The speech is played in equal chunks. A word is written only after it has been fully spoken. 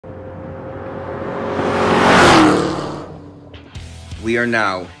We are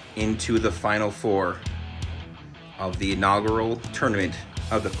now into the final four of the inaugural tournament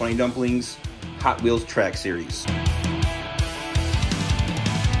of the Funny Dumplings Hot Wheels Track Series.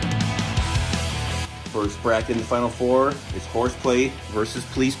 First bracket in the final four is Horseplay versus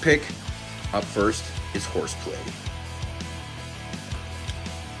Please Pick. Up first is Horseplay.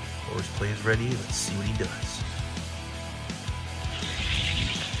 Horseplay is ready. Let's see what he does.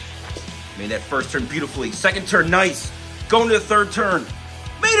 Made that first turn beautifully. Second turn, nice. Going to the third turn.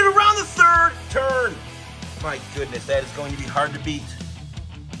 Made it around the third turn. My goodness, that is going to be hard to beat.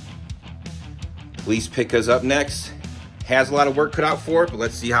 Please Pick us up next. Has a lot of work cut out for it, but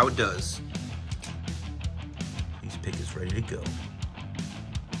let's see how it does. Please Pick is ready to go.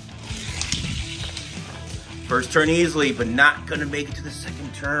 First turn easily, but not gonna make it to the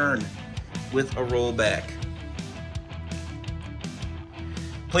second turn with a rollback.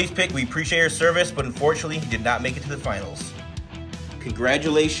 Please Pick, we appreciate your service, but unfortunately, he did not make it to the finals.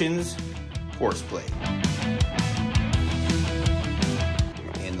 Congratulations, Horseplay.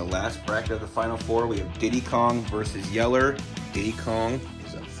 In the last bracket of the final four, we have Diddy Kong versus Yeller. Diddy Kong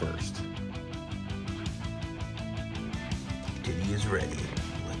is up first. Diddy is ready.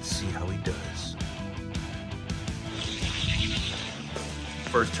 Let's see how he does.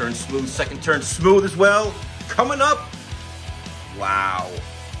 First turn smooth, second turn smooth as well. Coming up. Wow.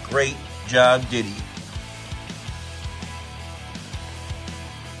 Great job, Diddy.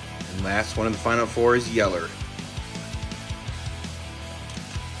 And last one in the final four is Yeller.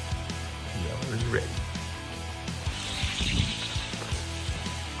 Yeller is ready.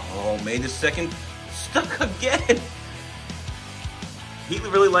 Oh, made the second. Stuck again. He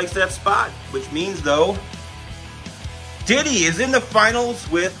really likes that spot, which means, though, Diddy is in the finals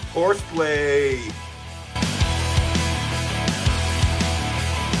with Horseplay.